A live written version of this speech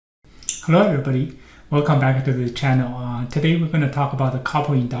Hello everybody, welcome back to the channel. Today we're going to talk about the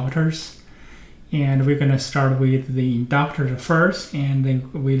couple inductors, and we're going to start with the inductors first, and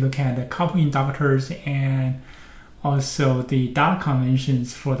then we look at the couple inductors and also the dot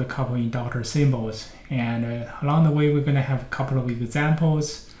conventions for the couple inductor symbols. And along the way we're going to have a couple of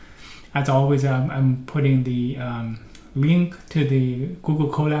examples. As always, I'm putting the link to the Google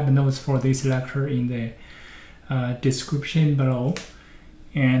Colab notes for this lecture in the description below.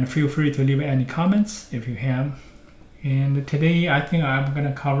 And feel free to leave any comments if you have. And today I think I'm going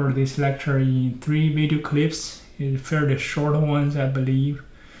to cover this lecture in 3 video clips. It's fairly short ones, I believe,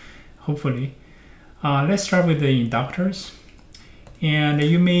 hopefully. Let's start with the inductors. And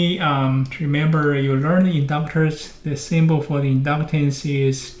you may remember you learned the inductors. The symbol for the inductance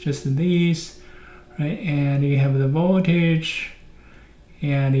is just this, right? And you have the voltage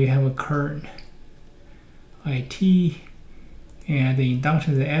and you have a current, IT. And the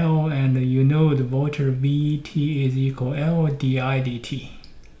inductance is L, and you know the voltage Vt is equal L di dt.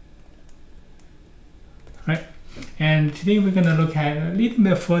 Right? And today we're going to look at a little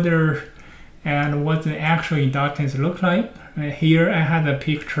bit further and what the actual inductance look like. Right here I have a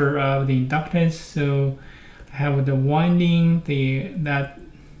picture of the inductance. So I have the winding that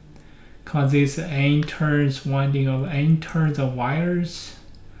consists of n turns winding of n turns of wires,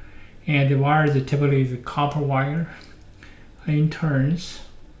 and the wires typically is a copper wire. In turns,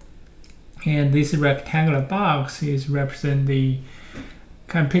 and this rectangular box is represent the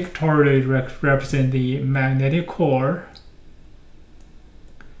kind of pictorially represent the magnetic core,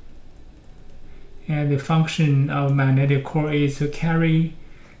 and the function of magnetic core is to carry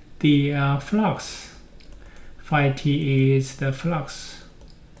the flux. Phi t is the flux,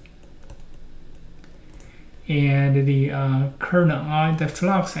 and the current I, the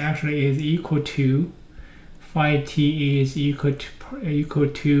flux actually is equal to phi t is equal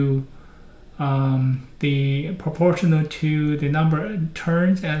to the proportional to the number of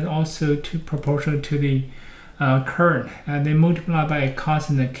turns, and also to proportional to the current, and they multiply by a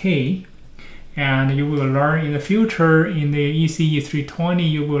constant k. And you will learn in the future in the ECE 320,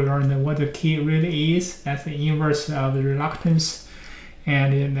 you will learn what the k really is. That's the inverse of the reluctance,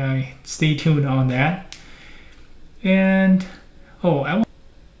 and stay tuned on that. And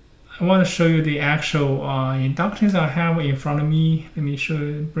I want to show you the actual inductance I have in front of me. Let me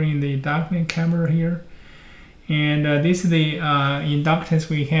bring the document camera here. And this is the inductance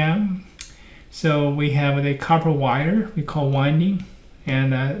we have. So we have the copper wire we call winding,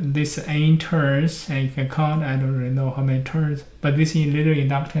 and this n turns, and you can count, I don't really know how many turns, but this little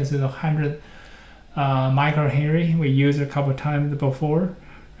inductance is 100 microhenry. We used it a couple times before,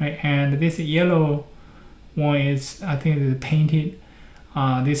 right? And this yellow one is, I think, is painted.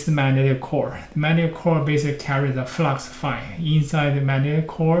 This is the magnetic core. The magnetic core basically carries the flux phi. Inside the magnetic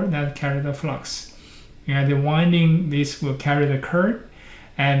core, that carries the flux. And the winding, this will carry the current,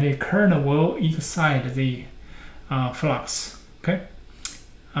 and the current will excite the flux. Okay.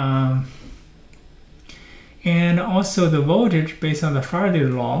 And also the voltage, based on the Faraday's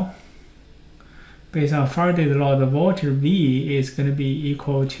law. Based on Faraday's law, the voltage V is going to be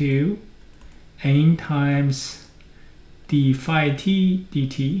equal to N times d phi t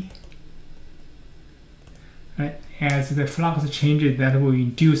dt, right? As the flux changes, that will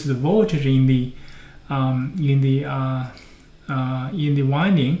induce the voltage in the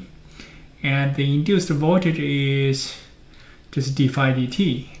winding, and the induced voltage is just d phi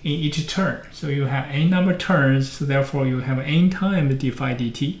dt in each turn. So you have n number of turns, so therefore you have n times d phi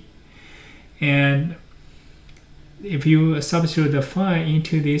dt. And if you substitute the phi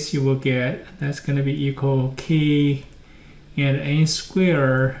into this, you will get that's going to be equal k and n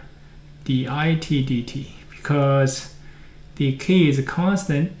squared dit dt, because the k is a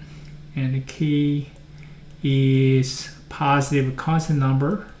constant and the k is positive constant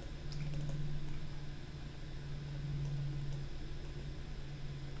number.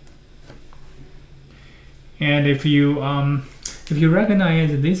 And if you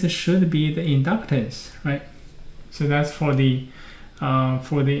recognize this should be the inductance, right? So that's for the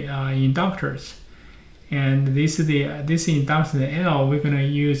inductors. And this inductance L, we're going to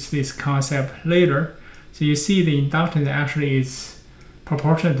use this concept later. So you see the inductance actually is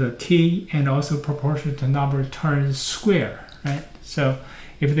proportional to T and also proportional to number of turns squared, right? So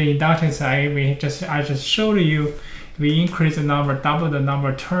if the inductance I just showed you, if we increase the number, double the number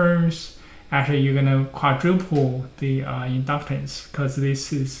of turns, actually you're going to quadruple the inductance, because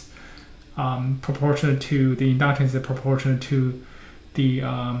this is proportional to the inductance is proportional to the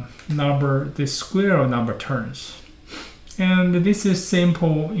square of number of turns. And this is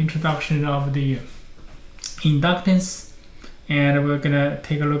simple introduction of the inductance and we're gonna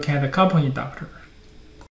take a look at the couple inductor.